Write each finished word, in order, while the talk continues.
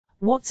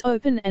What's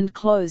open and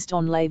closed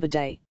on Labor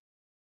Day?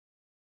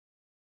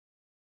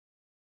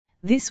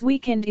 This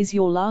weekend is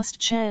your last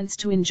chance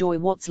to enjoy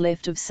what's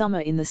left of summer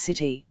in the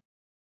city.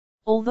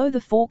 Although the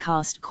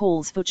forecast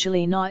calls for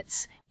chilly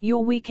nights,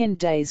 your weekend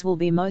days will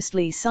be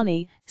mostly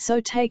sunny,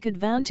 so take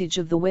advantage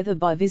of the weather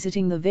by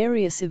visiting the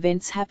various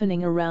events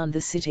happening around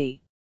the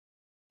city.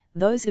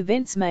 Those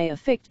events may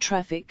affect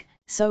traffic,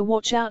 so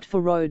watch out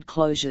for road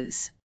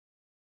closures.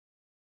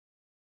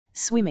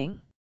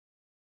 Swimming.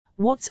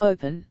 What's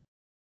open?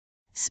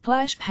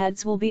 Splash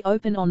pads will be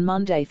open on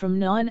Monday from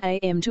 9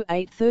 a.m. to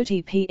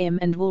 8:30 p.m.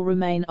 and will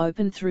remain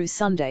open through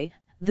Sunday,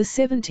 the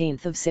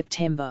 17th of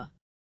September.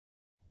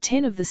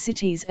 10 of the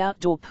city's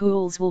outdoor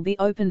pools will be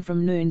open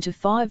from noon to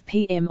 5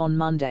 p.m. on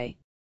Monday.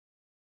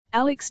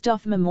 Alex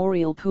Duff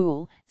Memorial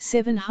Pool,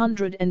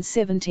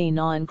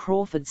 779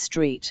 Crawford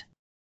Street.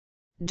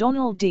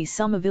 Donald D.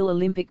 Somerville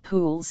Olympic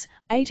Pools,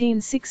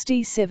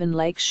 1867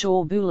 Lake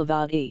Shore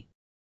Boulevard E.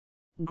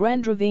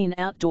 Grand Ravine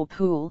Outdoor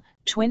Pool,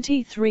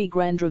 23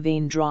 Grand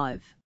Ravine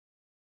Drive.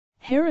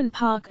 Heron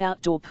Park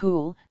Outdoor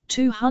Pool,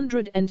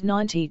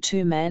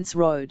 292 Mance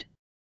Road.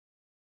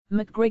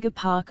 McGregor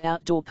Park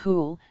Outdoor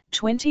Pool,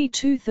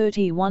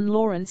 2231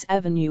 Lawrence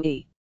Avenue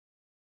E.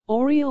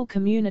 Oriole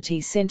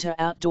Community Center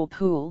Outdoor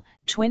Pool,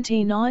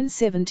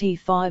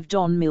 2975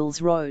 Don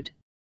Mills Road.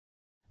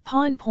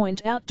 Pine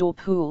Point Outdoor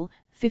Pool,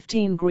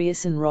 15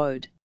 Grierson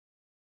Road.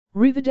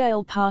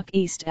 Riverdale Park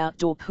East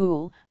Outdoor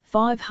Pool,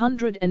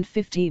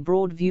 550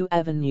 Broadview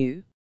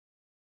Avenue.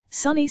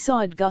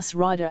 Sunnyside Gus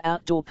Ryder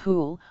Outdoor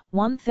Pool,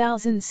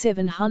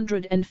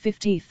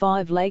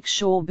 1755 Lake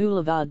Shore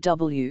Boulevard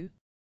W.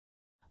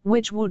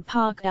 Wedgwood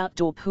Park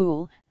Outdoor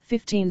Pool,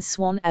 15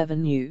 Swan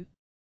Avenue.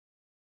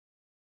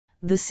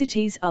 The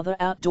city's other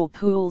outdoor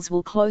pools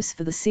will close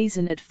for the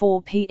season at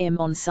 4 p.m.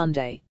 on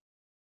Sunday.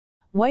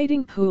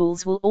 Wading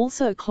pools will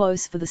also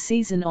close for the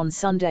season on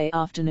Sunday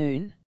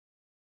afternoon.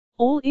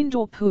 All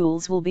indoor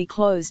pools will be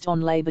closed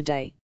on Labor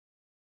Day.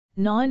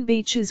 9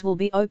 beaches will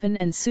be open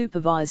and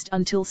supervised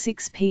until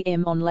 6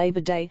 p.m. on Labor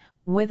Day,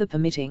 weather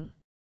permitting.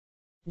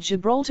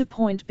 Gibraltar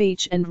Point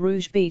Beach and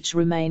Rouge Beach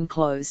remain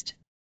closed.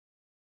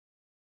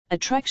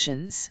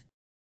 Attractions.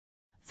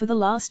 For the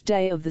last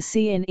day of the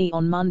CNE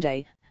on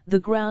Monday, the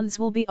grounds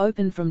will be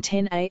open from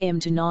 10 a.m.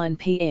 to 9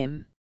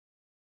 p.m.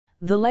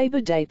 The Labor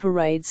Day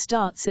parade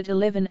starts at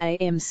 11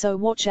 a.m. so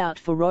watch out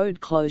for road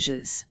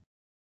closures.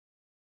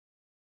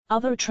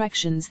 Other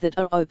attractions that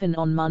are open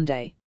on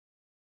Monday.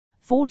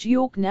 Fort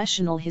York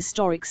National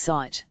Historic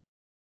Site.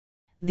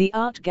 The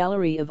Art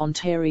Gallery of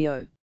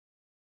Ontario.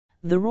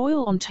 The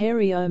Royal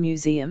Ontario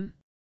Museum.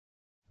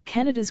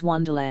 Canada's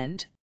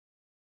Wonderland.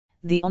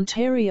 The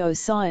Ontario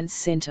Science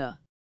Centre.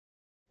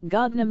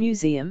 Gardner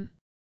Museum.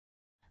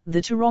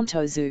 The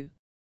Toronto Zoo.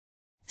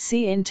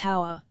 CN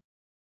Tower.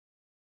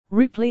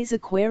 Ripley's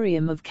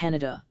Aquarium of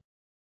Canada.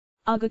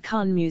 Aga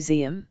Khan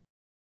Museum.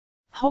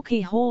 Hockey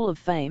Hall of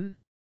Fame.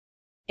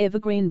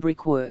 Evergreen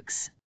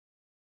Brickworks.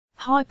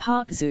 High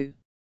Park Zoo.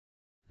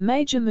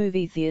 Major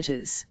movie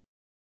theatres.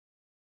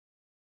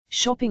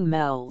 Shopping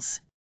malls.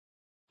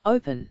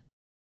 Open.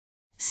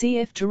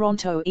 CF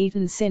Toronto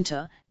Eaton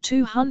Centre,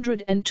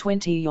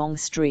 220 Yonge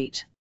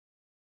Street.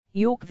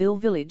 Yorkville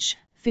Village,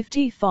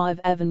 55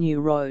 Avenue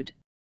Road.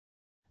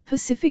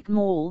 Pacific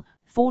Mall,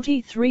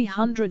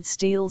 4300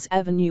 Steeles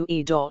Avenue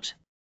E.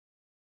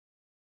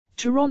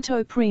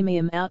 Toronto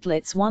Premium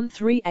Outlets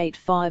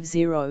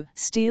 13850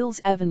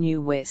 Steeles Avenue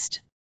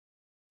West.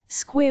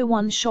 Square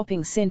One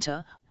Shopping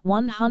Centre,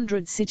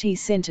 100 City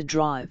Centre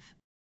Drive.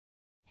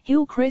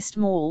 Hillcrest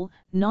Mall,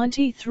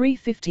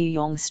 9350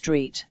 Yonge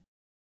Street.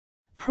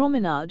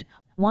 Promenade,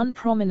 1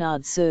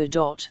 Promenade Sur.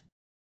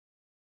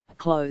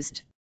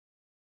 Closed.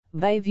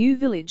 Bayview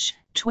Village,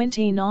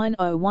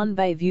 2901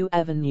 Bayview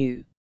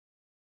Avenue.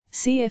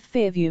 CF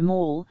Fairview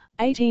Mall,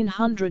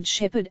 1800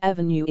 Shepherd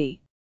Avenue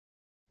E.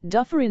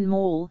 Dufferin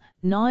Mall,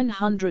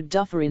 900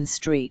 Dufferin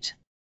Street.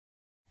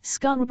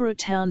 Scarborough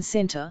Town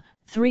Centre,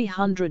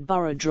 300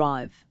 Borough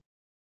Drive.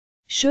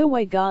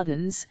 Sherway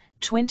Gardens,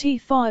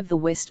 25 The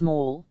West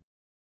Mall.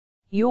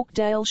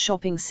 Yorkdale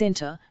Shopping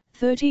Centre,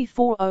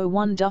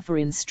 3401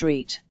 Dufferin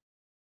Street.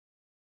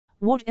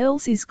 What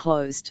else is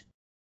closed?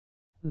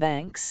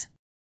 Banks.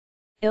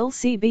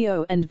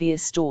 LCBO and beer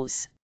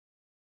stores.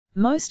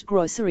 Most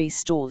grocery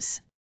stores.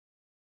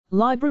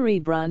 Library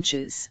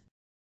branches.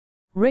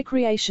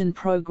 Recreation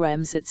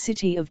programs at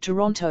City of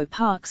Toronto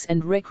parks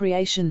and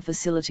recreation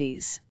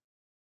facilities.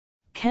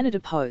 Canada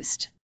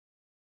Post.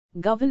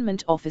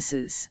 Government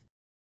offices.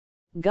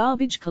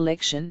 Garbage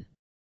collection.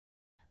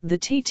 The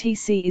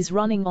TTC is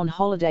running on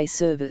holiday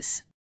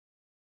service.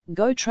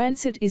 GO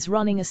Transit is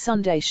running a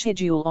Sunday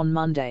schedule on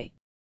Monday.